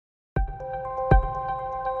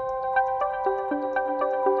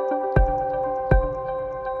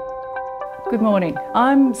Good morning.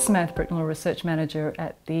 I'm Samantha Bricknell, Research Manager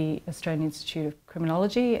at the Australian Institute of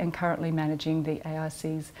Criminology and currently managing the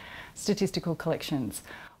AIC's statistical collections.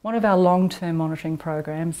 One of our long-term monitoring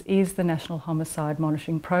programs is the National Homicide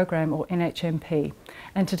Monitoring Program, or NHMP.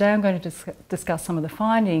 And today I'm going to discuss some of the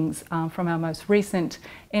findings from our most recent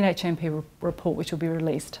NHMP report, which will be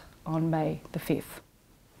released on May the 5th.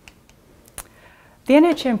 The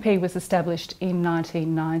NHMP was established in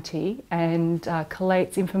 1990 and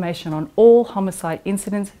collates information on all homicide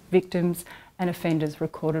incidents, victims and offenders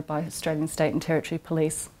recorded by Australian State and Territory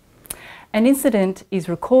Police. An incident is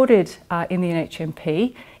recorded in the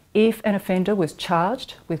NHMP if an offender was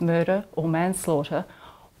charged with murder or manslaughter,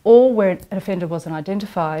 or where an offender wasn't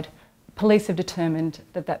identified, police have determined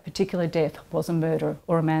that that particular death was a murder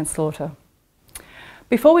or a manslaughter.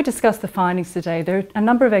 Before we discuss the findings today, there are a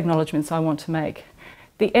number of acknowledgements I want to make.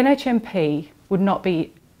 The NHMP would not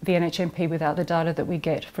be the NHMP without the data that we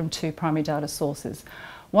get from two primary data sources.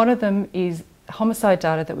 One of them is homicide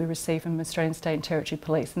data that we receive from Australian State and Territory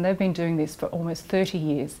Police, and they've been doing this for almost 30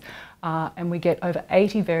 years. And we get over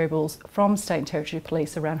 80 variables from State and Territory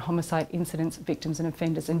Police around homicide incidents, victims and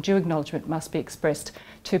offenders, and due acknowledgement must be expressed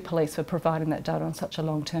to police for providing that data on such a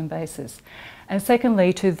long-term basis. And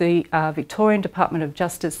secondly, to the Victorian Department of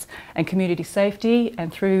Justice and Community Safety,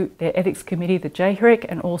 and through their Ethics Committee, the JHREC,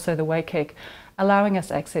 and also the WCEC, allowing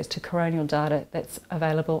us access to coronial data that's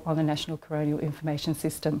available on the National Coronial Information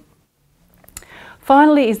System.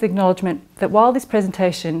 Finally is the acknowledgement that while this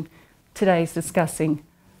presentation today is discussing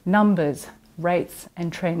numbers, rates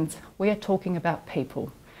and trends, we are talking about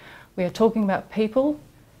people. We are talking about people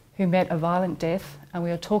who met a violent death, and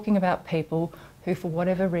we are talking about people who for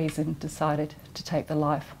whatever reason decided to take the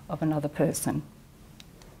life of another person.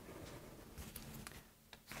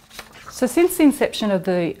 So since the inception of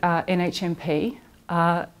the NHMP,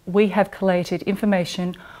 we have collated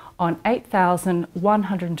information on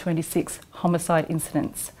 8,126 homicide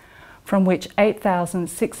incidents, from which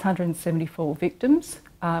 8,674 victims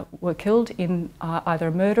were killed in either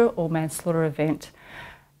a murder or manslaughter event,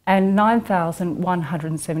 and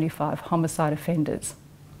 9,175 homicide offenders.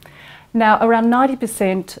 Now, around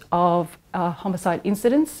 90% of homicide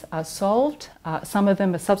incidents are solved. Some of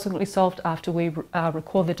them are subsequently solved after we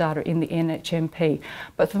record the data in the NHMP,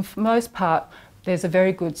 but for the most part, there's a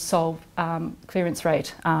very good clearance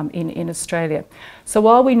rate in Australia. So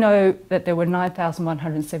while we know that there were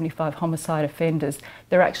 9,175 homicide offenders,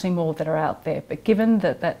 there are actually more that are out there. But given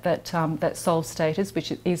that solved status,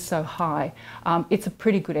 which is so high, it's a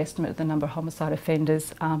pretty good estimate of the number of homicide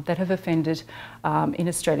offenders that have offended in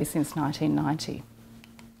Australia since 1990.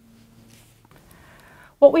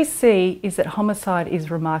 What we see is that homicide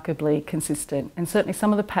is remarkably consistent, and certainly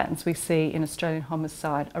some of the patterns we see in Australian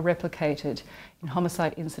homicide are replicated in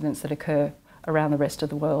homicide incidents that occur around the rest of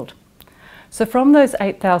the world. So from those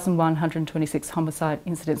 8,126 homicide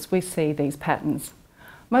incidents, we see these patterns.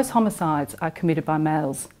 Most homicides are committed by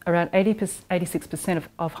males. Around 86%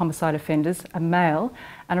 of homicide offenders are male,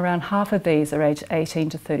 and around half of these are aged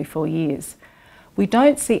 18 to 34 years. We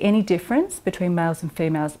don't see any difference between males and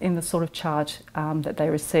females in the sort of charge that they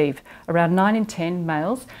receive. Around 9 in 10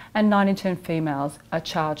 males and 9 in 10 females are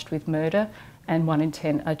charged with murder, and 1 in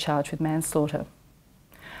 10 are charged with manslaughter.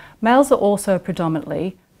 Males are also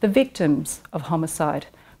predominantly the victims of homicide.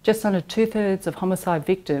 Just under 2/3 of homicide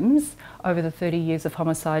victims over the 30 years of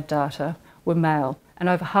homicide data were male, and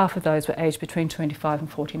over half of those were aged between 25 and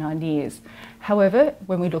 49 years. However,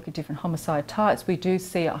 when we look at different homicide types, we do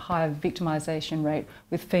see a higher victimisation rate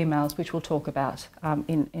with females, which we'll talk about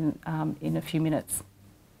in a few minutes.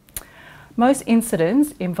 Most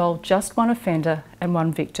incidents involve just one offender and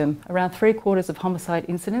one victim. Around 3/4 of homicide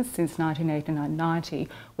incidents since 1989-90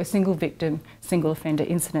 were single victim, single offender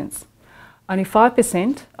incidents. Only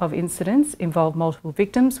 5% of incidents involve multiple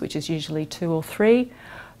victims, which is usually 2 or 3.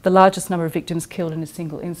 The largest number of victims killed in a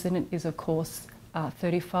single incident is, of course,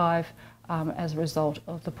 35 as a result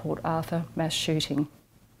of the Port Arthur mass shooting.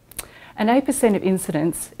 And 8% of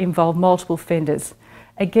incidents involve multiple offenders.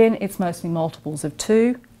 Again, it's mostly multiples of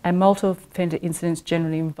 2, and multiple offender incidents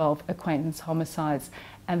generally involve acquaintance homicides.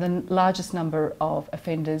 And the largest number of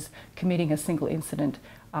offenders committing a single incident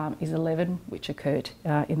is 11, which occurred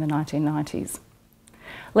in the 1990s.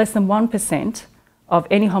 Less than 1% of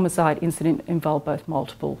any homicide incident involve both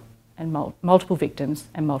multiple victims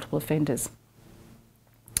and multiple offenders.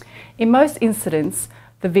 In most incidents,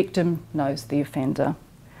 the victim knows the offender.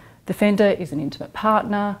 The offender is an intimate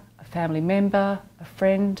partner, a family member, a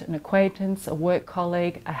friend, an acquaintance, a work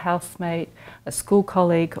colleague, a housemate, a school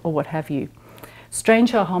colleague, or what have you.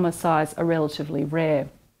 Stranger homicides are relatively rare.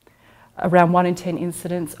 Around 1 in 10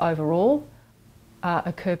 incidents overall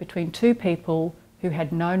occur between two people who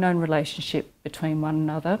had no known relationship between one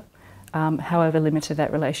another, however limited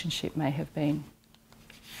that relationship may have been.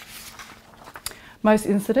 Most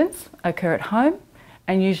incidents occur at home,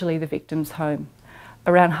 and usually the victim's home.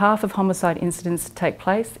 Around half of homicide incidents take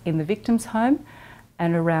place in the victim's home,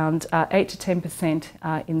 and around 8 to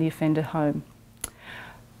 10% in the offender home.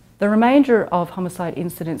 The remainder of homicide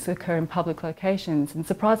incidents occur in public locations, and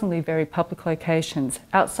surprisingly very public locations.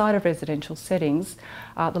 Outside of residential settings,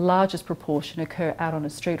 the largest proportion occur out on a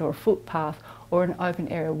street or a footpath or an open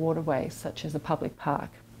area waterway, such as a public park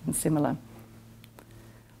and similar.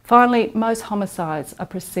 Finally, most homicides are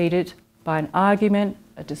preceded by an argument,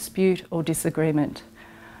 a dispute or disagreement.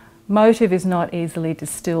 Motive is not easily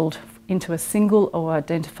distilled into a single or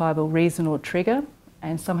identifiable reason or trigger,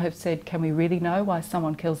 and some have said, can we really know why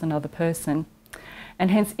someone kills another person? And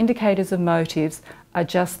hence indicators of motives are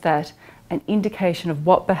just that, an indication of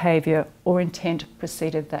what behaviour or intent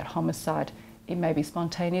preceded that homicide. It may be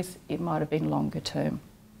spontaneous, it might have been longer term.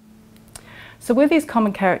 So with these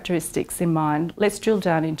common characteristics in mind, let's drill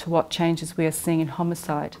down into what changes we are seeing in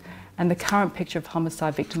homicide and the current picture of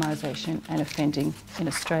homicide victimisation and offending in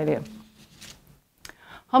Australia.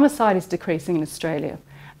 Homicide is decreasing in Australia,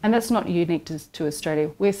 and that's not unique to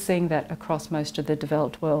Australia. We're seeing that across most of the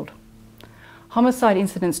developed world. Homicide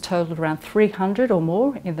incidents totalled around 300 or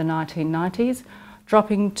more in the 1990s,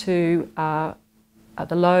 dropping to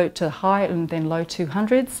the high and then low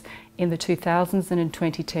 200s in the 2000s and in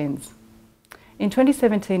 2010s. In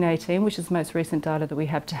 2017-18, which is the most recent data that we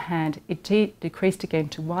have to hand, it decreased again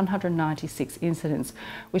to 196 incidents,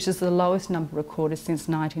 which is the lowest number recorded since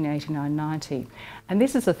 1989-90. And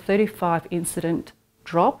this is a 35 incident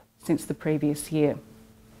drop since the previous year.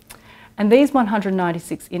 And these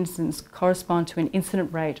 196 incidents correspond to an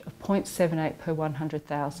incident rate of 0.78 per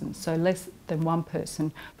 100,000, so less than one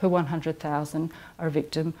person per 100,000 are a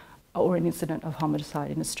victim or an incident of homicide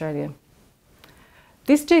in Australia.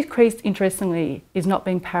 This decrease, interestingly, is not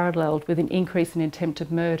being paralleled with an increase in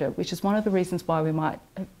attempted murder, which is one of the reasons why we might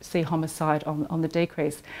see homicide on the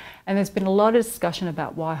decrease. And there's been a lot of discussion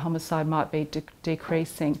about why homicide might be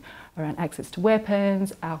decreasing around access to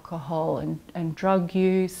weapons, alcohol and drug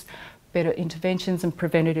use, better interventions and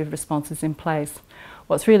preventative responses in place.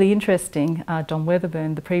 What's really interesting, Don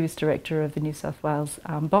Weatherburn, the previous director of the New South Wales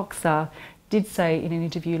Boxer, did say in an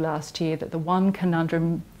interview last year that the one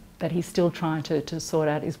conundrum that he's still trying to sort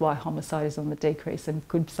out is why homicide is on the decrease, and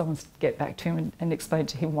could someone get back to him and explain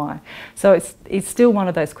to him why. So it's still one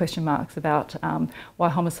of those question marks about why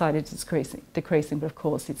homicide is decreasing, but of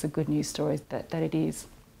course it's a good news story that it is.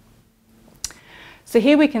 So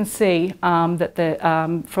here we can see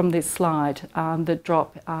that from this slide, the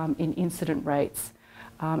drop in incident rates.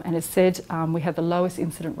 And as said, we have the lowest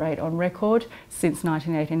incident rate on record since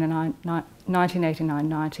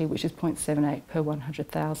 1989-90, which is 0.78 per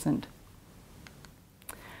 100,000.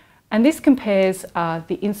 And this compares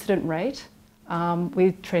the incident rate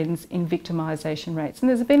with trends in victimisation rates. And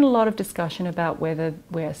there's been a lot of discussion about whether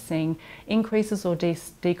we're seeing increases or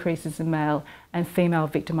decreases in male and female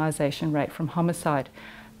victimisation rate from homicide.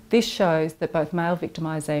 This shows that both male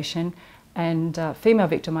victimisation and female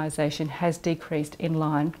victimisation has decreased in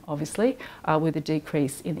line, obviously, with a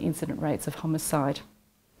decrease in the incident rates of homicide.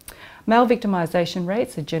 Male victimisation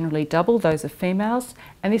rates are generally double those of females,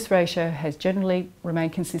 and this ratio has generally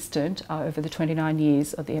remained consistent over the 29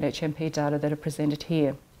 years of the NHMP data that are presented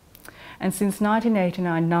here. And since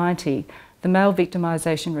 1989-90, the male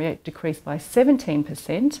victimisation rate decreased by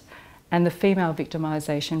 17%, and the female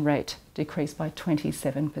victimisation rate decreased by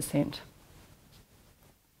 27%.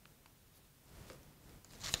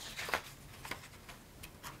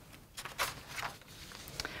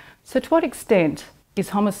 So to what extent is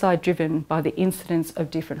homicide driven by the incidence of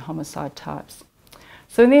different homicide types?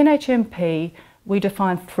 So in the NHMP, we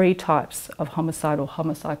define three types of homicide or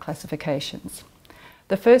homicide classifications.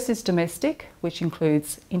 The first is domestic, which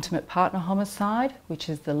includes intimate partner homicide, which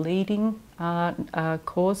is the leading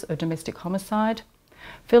cause of domestic homicide.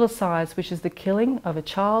 Filicides, which is the killing of a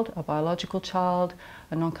child, a biological child,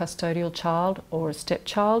 a non-custodial child or a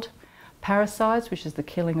stepchild. Parricides, which is the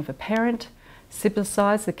killing of a parent.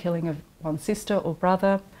 Siblicides, the killing of one sister or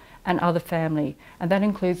brother, and other family, and that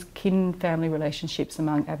includes kin family relationships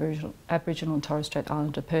among Aboriginal and Torres Strait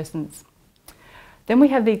Islander persons. Then we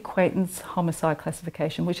have the acquaintance homicide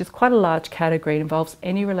classification, which is quite a large category. It involves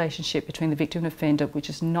any relationship between the victim and offender which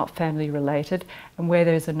is not family related and where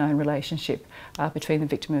there is a known relationship between the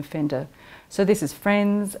victim and offender. So this is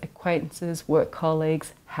friends, acquaintances, work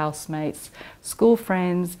colleagues, housemates, school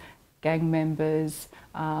friends, gang members,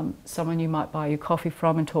 someone you might buy your coffee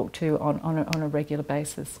from and talk to on a regular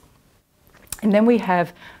basis. And then we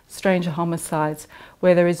have stranger homicides,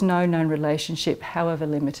 where there is no known relationship, however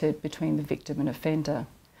limited, between the victim and offender.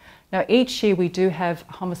 Now, each year we do have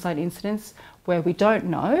homicide incidents where we don't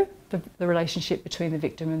know the relationship between the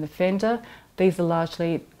victim and the offender. These are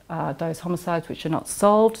largely those homicides which are not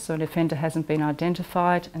solved, so an offender hasn't been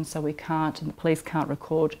identified, and so we can't, and the police can't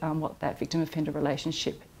record what that victim-offender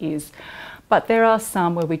relationship is. But there are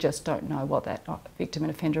some where we just don't know what that victim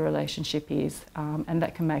and offender relationship is, and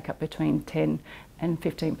that can make up between 10 and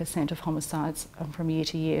 15% of homicides from year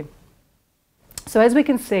to year. So as we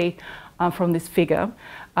can see from this figure,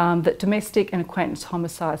 that domestic and acquaintance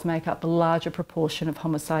homicides make up a larger proportion of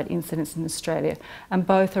homicide incidents in Australia, and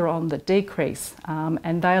both are on the decrease,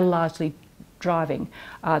 and they are largely driving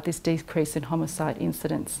this decrease in homicide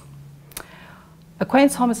incidents.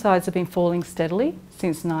 Acquaintance homicides have been falling steadily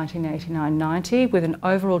since 1989-90, with an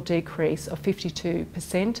overall decrease of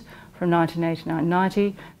 52% from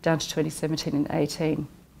 1989-90 down to 2017 and 18.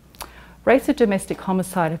 Rates of domestic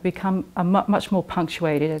homicide have become much more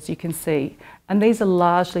punctuated, as you can see, and these are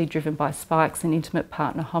largely driven by spikes in intimate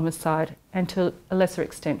partner homicide and, to a lesser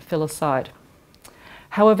extent, filicide.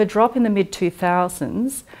 However, a drop in the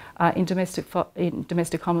mid-2000s in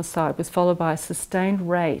domestic homicide was followed by a sustained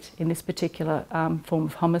rate in this particular form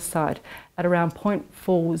of homicide at around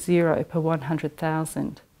 0.40 per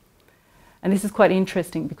 100,000. And this is quite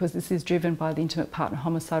interesting because this is driven by the intimate partner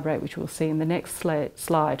homicide rate, which we'll see in the next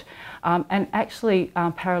slide, and actually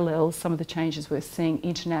parallels some of the changes we're seeing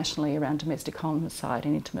internationally around domestic homicide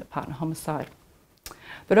and intimate partner homicide.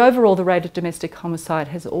 But overall, the rate of domestic homicide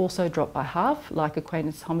has also dropped by half, like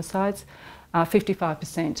acquaintance homicides,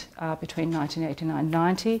 55% between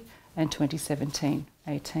 1989-90 and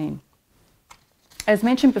 2017-18. As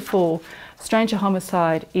mentioned before, stranger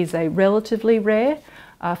homicide is a relatively rare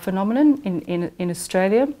phenomenon in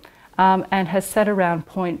Australia, and has sat around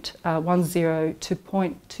 0.10 to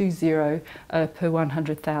 0.20 per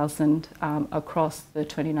 100,000 across the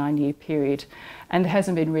 29-year period. And there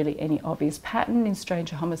hasn't been really any obvious pattern in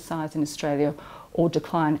stranger homicides in Australia, or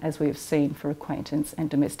decline as we have seen for acquaintance and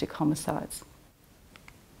domestic homicides.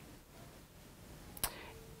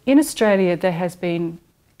 In Australia, there has been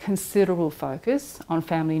considerable focus on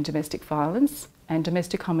family and domestic violence and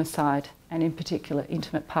domestic homicide, and in particular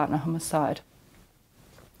intimate partner homicide.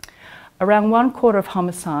 Around 1/4 of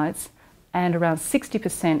homicides and around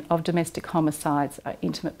 60% of domestic homicides are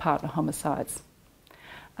intimate partner homicides.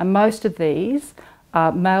 And most of these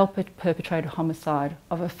are male perpetrated homicide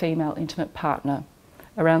of a female intimate partner.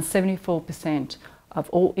 Around 74% of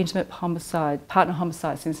all intimate partner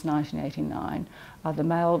homicides since 1989 are the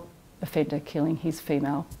male offender killing his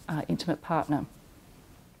female intimate partner.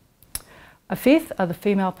 A fifth are the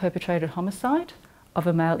female perpetrated homicide of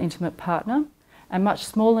a male intimate partner, and much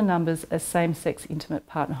smaller numbers are same-sex intimate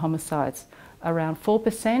partner homicides. Around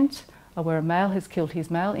 4% are where a male has killed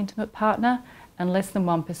his male intimate partner, and less than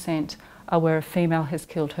 1% are where a female has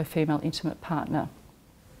killed her female intimate partner.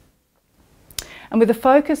 And with a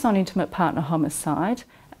focus on intimate partner homicide,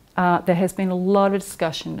 there has been a lot of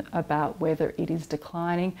discussion about whether it is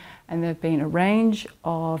declining, and there have been a range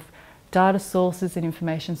of data sources and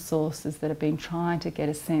information sources that have been trying to get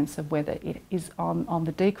a sense of whether it is on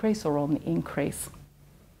the decrease or on the increase.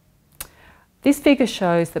 This figure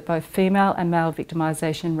shows that both female and male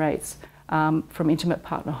victimisation rates from intimate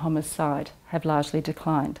partner homicide have largely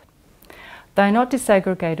declined. They are not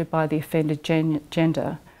disaggregated by the offender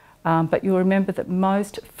gender, but you'll remember that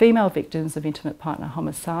most female victims of intimate partner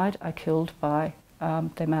homicide are killed by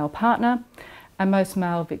their male partner, and most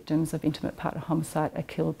male victims of intimate partner homicide are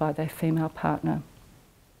killed by their female partner.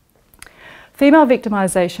 Female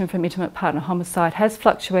victimisation from intimate partner homicide has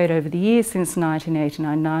fluctuated over the years since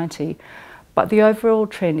 1989-90, but the overall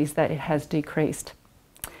trend is that it has decreased.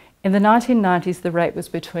 In the 1990s, the rate was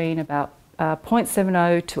between about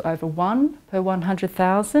 0.70 to over 1 per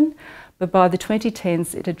 100,000, but by the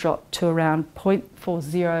 2010s it had dropped to around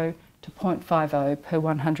 0.40 to 0.50 per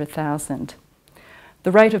 100,000.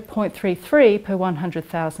 The rate of 0.33 per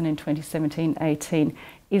 100,000 in 2017-18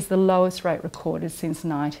 is the lowest rate recorded since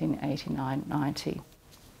 1989-90.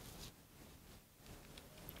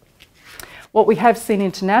 What we have seen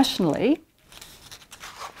internationally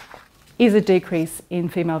is a decrease in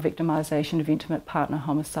female victimisation of intimate partner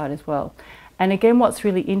homicide as well. And again, what's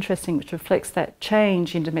really interesting, which reflects that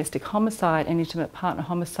change in domestic homicide and intimate partner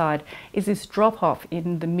homicide, is this drop-off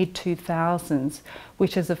in the mid-2000s,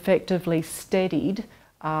 which has effectively steadied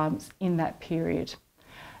in that period.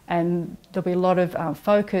 And there'll be a lot of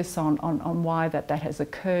focus on why that has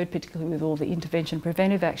occurred, particularly with all the intervention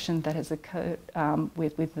preventive action that has occurred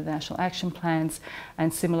with the national action plans,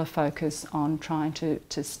 and similar focus on trying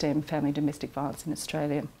to stem family domestic violence in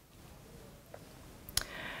Australia.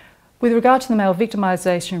 With regard to the male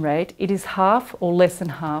victimisation rate, it is half or less than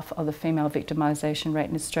half of the female victimisation rate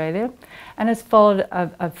in Australia, and has followed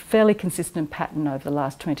a fairly consistent pattern over the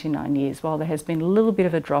last 29 years. While there has been a little bit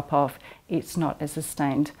of a drop-off, it's not as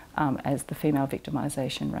sustained as the female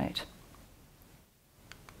victimisation rate.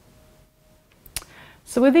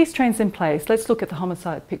 So with these trends in place, let's look at the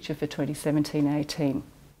homicide picture for 2017-18.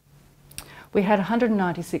 We had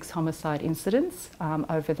 196 homicide incidents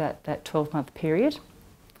over that 12-month period.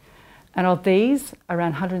 And of these,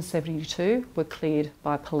 around 172 were cleared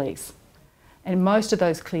by police. And in most of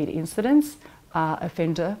those cleared incidents,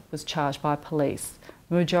 offender was charged by police,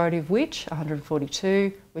 the majority of which,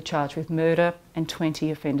 142, were charged with murder and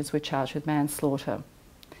 20 offenders were charged with manslaughter.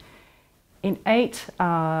 In 8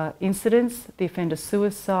 incidents, the offender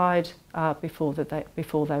suicide before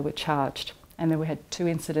they were charged, and then we had 2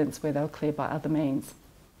 incidents where they were cleared by other means.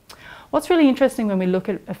 What's really interesting when we look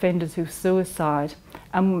at offenders who suicide,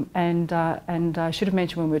 and I should have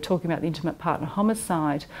mentioned when we were talking about the intimate partner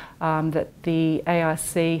homicide, that the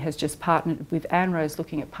AIC has just partnered with ANROS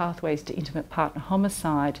looking at pathways to intimate partner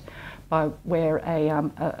homicide, where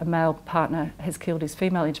a male partner has killed his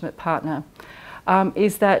female intimate partner,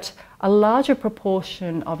 is that a larger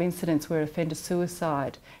proportion of incidents where offender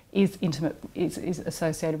suicide is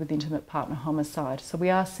associated with intimate partner homicide. So we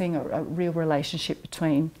are seeing a real relationship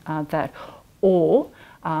between that, or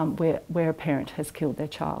where a parent has killed their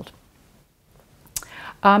child.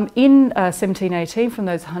 In 17-18, from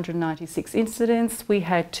those 196 incidents, we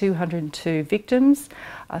had 202 victims,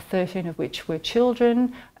 13 of which were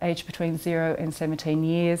children aged between 0 and 17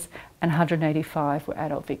 years, and 185 were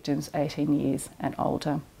adult victims 18 years and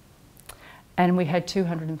older. And we had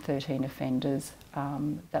 213 offenders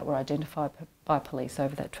that were identified by police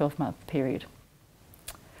over that 12-month period.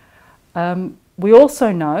 We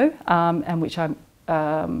also know, and which I'm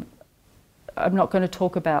not going to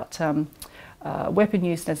talk about weapon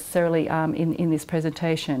use necessarily in this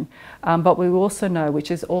presentation, but we also know,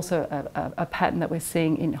 which is also a pattern that we're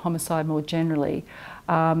seeing in homicide more generally,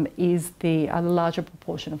 is the larger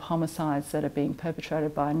proportion of homicides that are being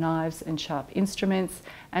perpetrated by knives and sharp instruments,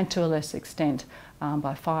 and to a lesser extent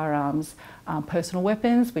by firearms, personal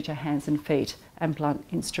weapons, which are hands and feet, and blunt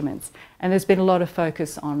instruments. And there's been a lot of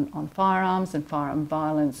focus on firearms and firearm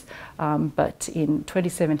violence, but in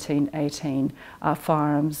 2017-18,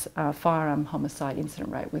 firearm homicide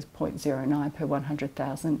incident rate was 0.09 per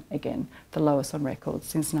 100,000, again, the lowest on record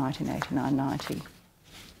since 1989-90.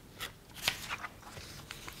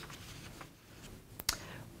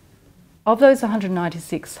 Of those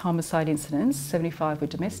 196 homicide incidents, 75 were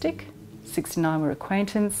domestic, 69 were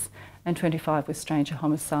acquaintance, and 25 were stranger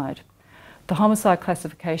homicide. The homicide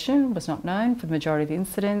classification was not known for the majority of the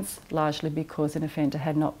incidents, largely because an offender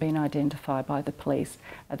had not been identified by the police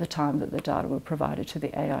at the time that the data were provided to the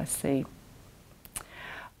AIC.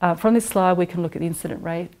 From this slide, we can look at the incident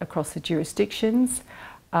rate across the jurisdictions.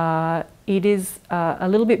 It is a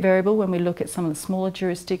little bit variable when we look at some of the smaller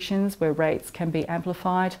jurisdictions where rates can be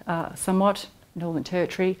amplified somewhat. Northern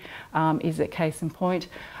Territory is a case in point.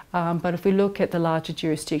 But if we look at the larger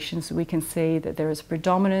jurisdictions, we can see that there is a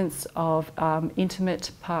predominance of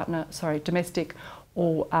domestic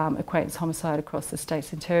or acquaintance homicide across the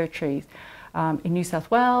states and territories. In New South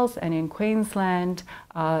Wales and in Queensland,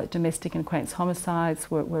 domestic and acquaintance homicides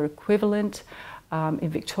were equivalent. In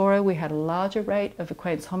Victoria, we had a larger rate of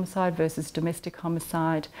acquaintance homicide versus domestic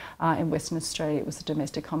homicide. In Western Australia, it was the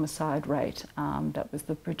domestic homicide rate that was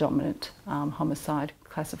the predominant homicide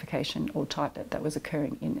classification or type that was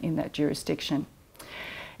occurring in that jurisdiction.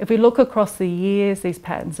 If we look across the years, these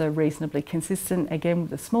patterns are reasonably consistent. Again, with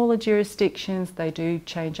the smaller jurisdictions, they do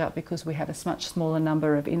change up because we have a much smaller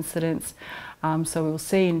number of incidents. So we'll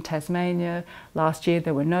see in Tasmania, last year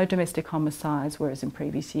there were no domestic homicides, whereas in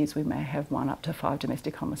previous years we may have 1 up to 5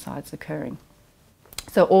 domestic homicides occurring.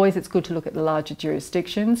 So always it's good to look at the larger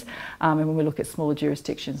jurisdictions, and when we look at smaller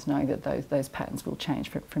jurisdictions, knowing that those patterns will change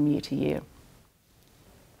from year to year.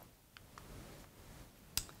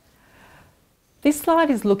 This slide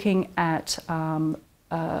is looking at, and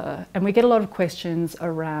we get a lot of questions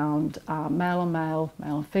around male on male,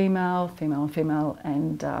 male on female, female on female,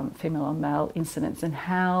 and female on male incidents, and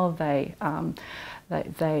how they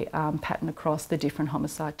pattern across the different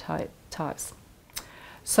homicide types.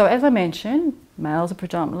 So as I mentioned, males are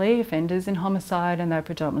predominantly offenders in homicide, and they're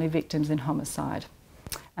predominantly victims in homicide.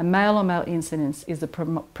 And male on male incidents is the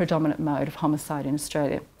predominant mode of homicide in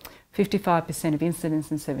Australia. 55% of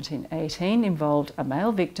incidents in 1718 involved a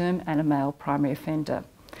male victim and a male primary offender.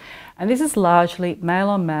 And this is largely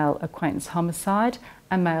male-on-male acquaintance homicide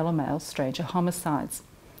and male-on-male stranger homicides.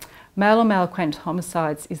 Male-on-male acquaintance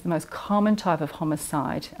homicides is the most common type of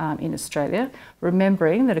homicide in Australia,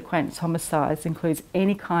 remembering that acquaintance homicides includes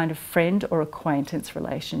any kind of friend or acquaintance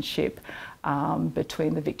relationship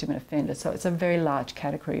between the victim and offender. So it's a very large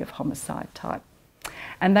category of homicide type.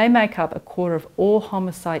 And they make up a quarter of all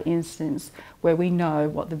homicide incidents where we know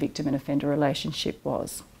what the victim and offender relationship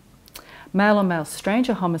was. Male-on-male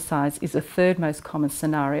stranger homicides is the third most common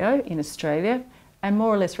scenario in Australia and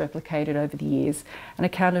more or less replicated over the years and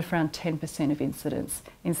accounted for around 10% of incidents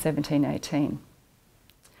in 1718.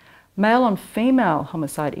 Male-on-female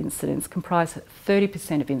homicide incidents comprise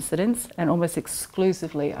 30% of incidents and almost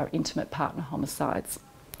exclusively are intimate partner homicides.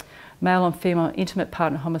 Male-on-female intimate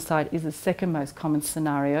partner homicide is the second most common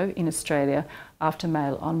scenario in Australia after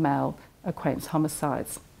male-on-male acquaintance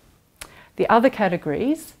homicides. The other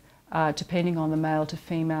categories, depending on the male to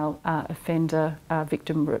female offender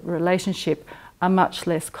victim relationship, are much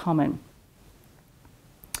less common.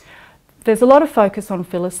 There's a lot of focus on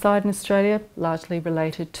filicide in Australia, largely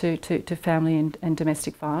related to family and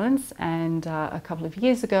domestic violence, and a couple of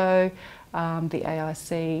years ago the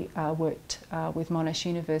AIC worked with Monash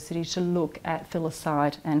University to look at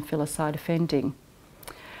filicide and filicide offending.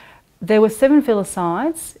 There were 7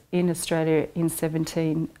 filicides in Australia in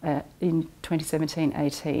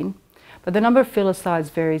 2017-18, but the number of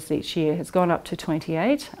filicides varies each year. It's gone up to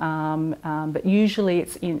 28, but usually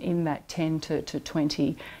it's in that 10 to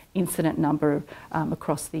 20 incident number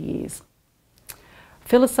across the years.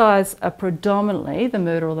 Filicides are predominantly the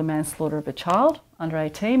murder or the manslaughter of a child under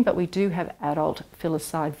 18, but we do have adult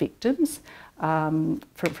filicide victims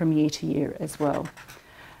from year to year as well.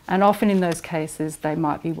 And often in those cases they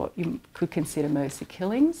might be what you could consider mercy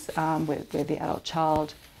killings, where the adult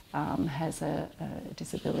child has a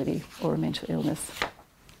disability or a mental illness.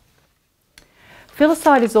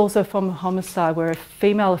 Filicide is also a form of homicide where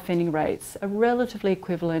female offending rates are relatively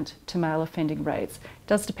equivalent to male offending rates. It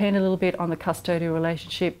does depend a little bit on the custodial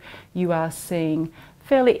relationship. You are seeing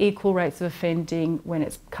fairly equal rates of offending when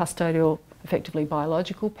it's custodial, effectively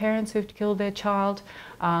biological parents who've killed their child,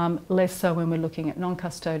 less so when we're looking at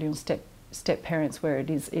non-custodial step parents where it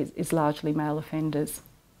is largely male offenders.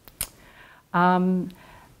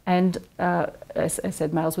 And as I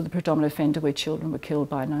said, males were the predominant offender where children were killed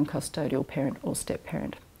by a non-custodial parent or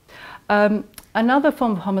step-parent. Another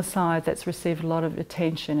form of homicide that's received a lot of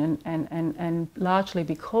attention and largely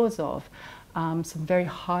because of some very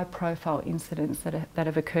high-profile incidents that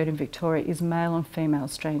have occurred in Victoria is male and female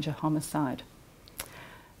stranger homicide.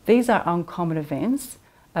 These are uncommon events.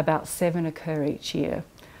 About 7 occur each year.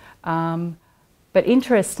 But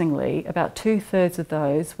interestingly, about 2/3 of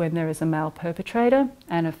those, when there is a male perpetrator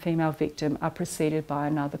and a female victim, are preceded by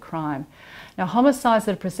another crime. Now, homicides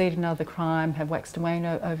that have preceded another crime have waxed and waned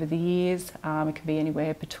over the years. It can be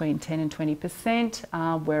anywhere between 10 and 20%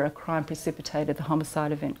 where a crime precipitated the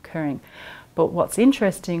homicide event occurring. But what's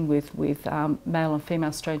interesting with male and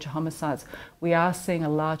female stranger homicides, we are seeing a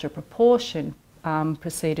larger proportion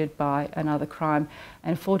preceded by another crime,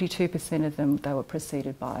 and 42% of them, they were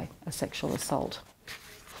preceded by a sexual assault.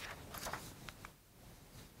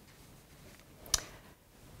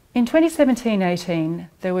 In 2017-18,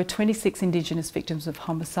 there were 26 Indigenous victims of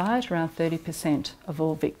homicide, around 30% of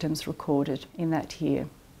all victims recorded in that year.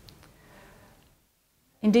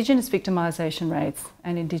 Indigenous victimisation rates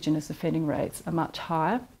and Indigenous offending rates are much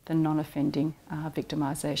higher than non-offending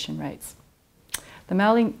victimisation rates. The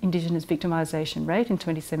male Indigenous victimisation rate in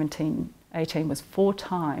 2017-18 was 4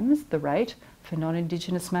 times the rate for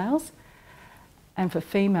non-Indigenous males, and for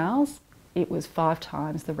females it was 5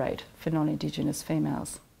 times the rate for non-Indigenous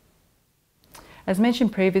females. As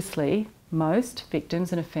mentioned previously, most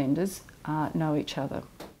victims and offenders know each other,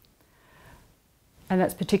 and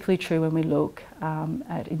that's particularly true when we look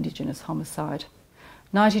at Indigenous homicide.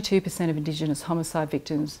 92% of Indigenous homicide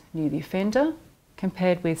victims knew the offender,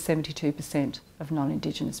 compared with 72% of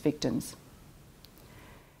non-Indigenous victims.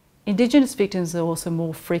 Indigenous victims are also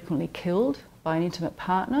more frequently killed by an intimate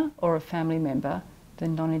partner or a family member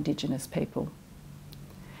than non-Indigenous people.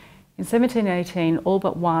 In 1718, all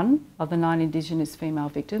but 1 of the 9 Indigenous female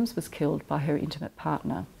victims was killed by her intimate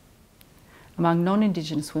partner. Among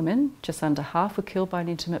non-Indigenous women, just under half were killed by an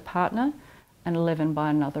intimate partner and 11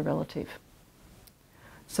 by another relative.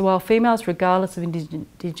 So while females, regardless of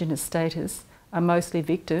Indigenous status, are mostly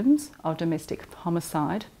victims of domestic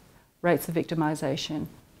homicide, rates of victimisation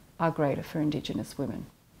are greater for Indigenous women.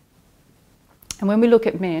 And when we look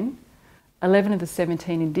at men, 11 of the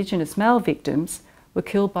 17 Indigenous male victims were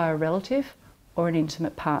killed by a relative or an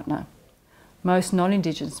intimate partner. Most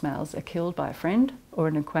non-Indigenous males are killed by a friend or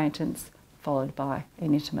an acquaintance, followed by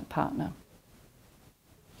an intimate partner.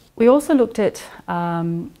 We also looked at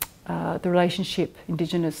the relationship,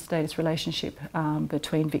 Indigenous status relationship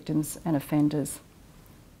between victims and offenders.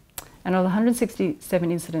 And of the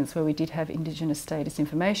 167 incidents where we did have Indigenous status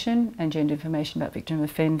information and gender information about victim and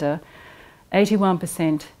offender,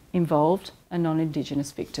 81% involved a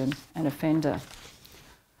non-Indigenous victim and offender.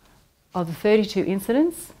 Of the 32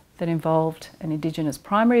 incidents that involved an Indigenous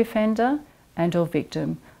primary offender and or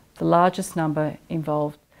victim, the largest number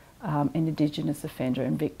involved an Indigenous offender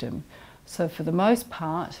and victim. So for the most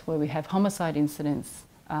part, where we have homicide incidents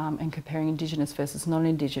and comparing Indigenous versus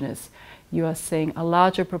non-Indigenous, you are seeing a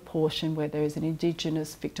larger proportion where there is an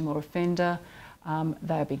Indigenous victim or offender.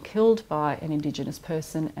 They are being killed by an Indigenous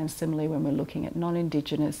person, and similarly when we're looking at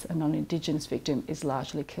non-Indigenous, a non-Indigenous victim is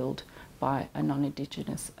largely killed by a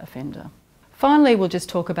non-Indigenous offender. Finally, we'll just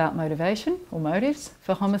talk about motivation or motives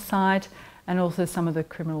for homicide, and also some of the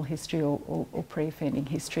criminal history or pre-offending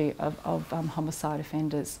history of homicide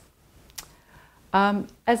offenders.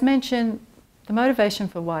 As mentioned, the motivation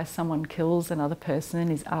for why someone kills another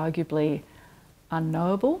person is arguably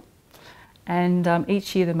unknowable, and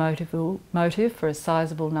each year the motive for a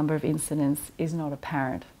sizable number of incidents is not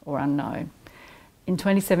apparent or unknown. In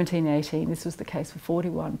 2017-18, this was the case for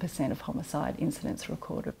 41% of homicide incidents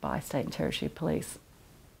recorded by state and territory police.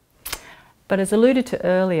 But as alluded to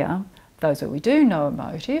earlier, those where we do know a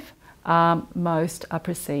motive, most are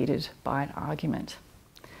preceded by an argument.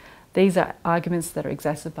 These are arguments that are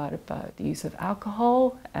exacerbated by the use of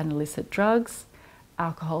alcohol and illicit drugs,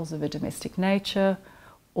 alcohols of a domestic nature,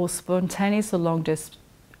 or spontaneous or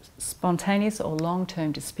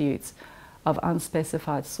long-term disputes of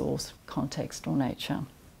unspecified source, context or nature.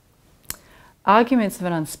 Arguments of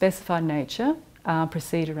an unspecified nature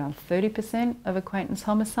precede around 30% of acquaintance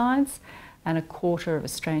homicides and a quarter of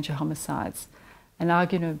stranger homicides. An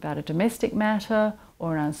argument about a domestic matter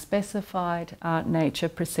or an unspecified nature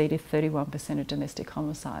preceded 31% of domestic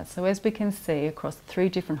homicides. So as we can see across the 3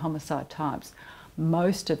 different homicide types,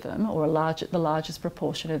 most of them, or the largest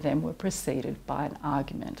proportion of them, were preceded by an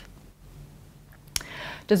argument.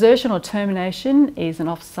 Desertion or termination is an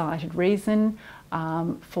oft-cited reason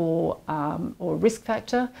or risk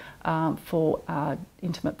factor for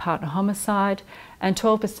intimate partner homicide, and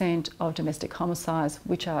 12% of domestic homicides,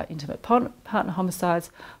 which are intimate partner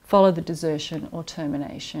homicides, follow the desertion or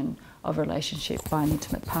termination of a relationship by an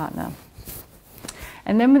intimate partner.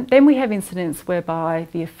 And then we have incidents whereby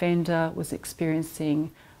the offender was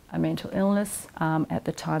experiencing a mental illness at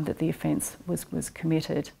the time that the offence was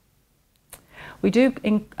committed. We do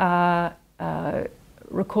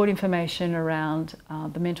record information around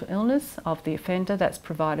the mental illness of the offender. That's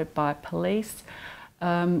provided by police,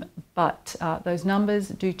 but those numbers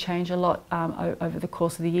do change a lot over the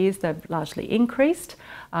course of the years. They've largely increased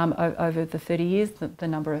over the 30 years, the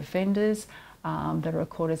number of offenders that are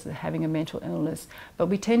recorded as having a mental illness, but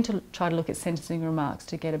we tend to try to look at sentencing remarks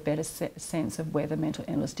to get a better sense of whether mental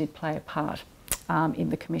illness did play a part in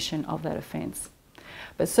the commission of that offence.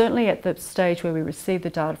 But certainly at the stage where we received the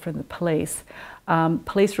data from the police,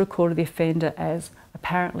 police recorded the offender as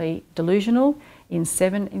apparently delusional in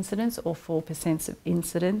 7 incidents or 4% of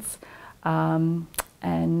incidents,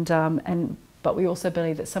 but we also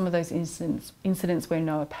believe that some of those incidents where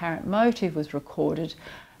no apparent motive was recorded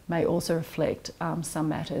may also reflect some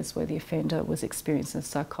matters where the offender was experiencing a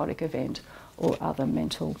psychotic event or other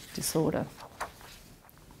mental disorder.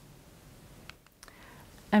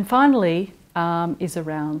 And finally is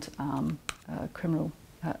around criminal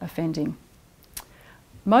offending.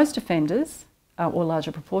 Most offenders, or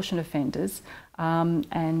larger proportion of offenders,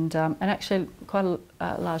 and actually quite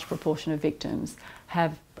a large proportion of victims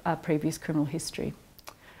have a previous criminal history.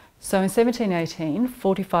 So in 17-18,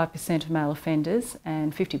 45% of male offenders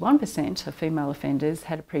and 51% of female offenders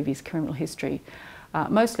had a previous criminal history,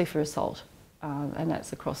 mostly for assault, and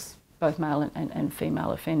that's across both male and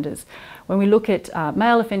female offenders. When we look at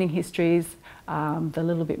male offending histories, they're a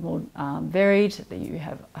little bit more varied. You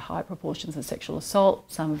have high proportions of sexual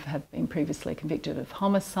assault. Some have been previously convicted of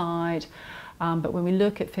homicide. But when we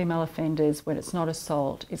look at female offenders, when it's not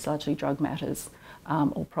assault, it's largely drug matters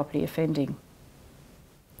or property offending.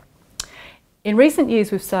 In recent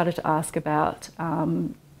years, we've started to ask about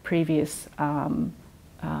previous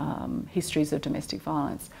histories of domestic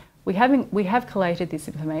violence. We have collated this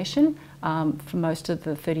information for most of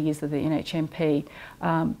the 30 years of the NHMP,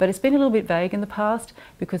 but it's been a little bit vague in the past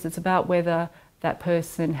because it's about whether that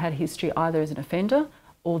person had history either as an offender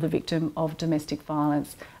or the victim of domestic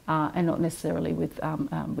violence, and not necessarily with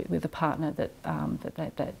a partner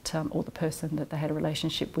or the person that they had a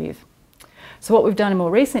relationship with. So what we've done in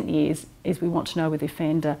more recent years is we want to know whether the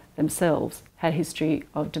offender themselves had a history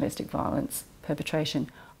of domestic violence perpetration.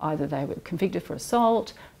 Either they were convicted for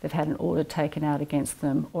assault, they've had an order taken out against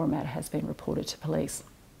them, or a matter has been reported to police.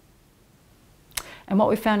 And what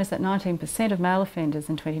we found is that 19% of male offenders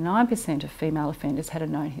and 29% of female offenders had a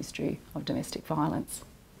known history of domestic violence.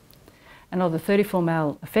 And of the 34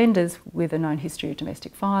 male offenders with a known history of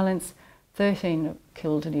domestic violence, 13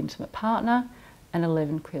 killed an intimate partner and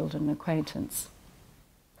 11 killed an acquaintance.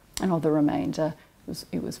 And of the remainder,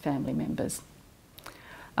 it was family members.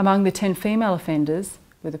 Among the 10 female offenders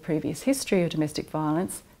with a previous history of domestic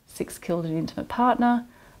violence, 6 killed an intimate partner,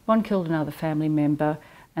 1 killed another family member,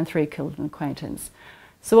 and 3 killed an acquaintance.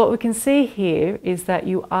 So what we can see here is that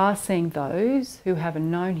you are seeing those who have a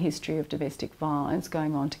known history of domestic violence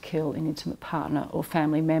going on to kill an intimate partner or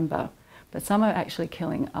family member, but some are actually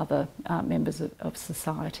killing other members of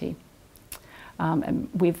society. And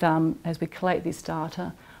as we collate this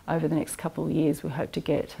data over the next couple of years, we hope to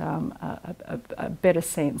get a better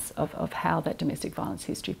sense of how that domestic violence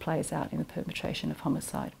history plays out in the perpetration of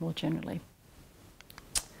homicide more generally.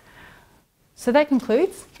 So that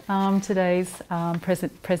concludes today's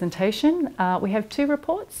presentation. We have 2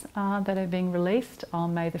 reports that are being released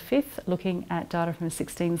on May the 5th, looking at data from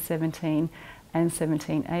 16-17 and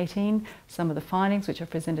 17-18. Some of the findings which are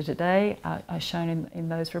presented today are shown in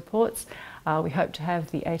those reports. We hope to have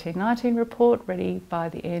the 18-19 report ready by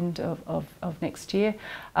the end of next year,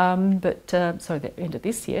 sorry, the end of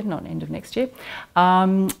this year, not end of next year.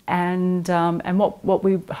 And what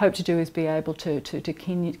we hope to do is be able to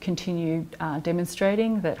continue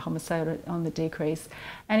demonstrating that homicide are on the decrease,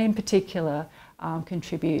 and in particular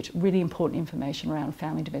contribute really important information around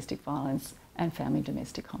family domestic violence and family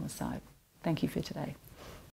domestic homicide. Thank you for today.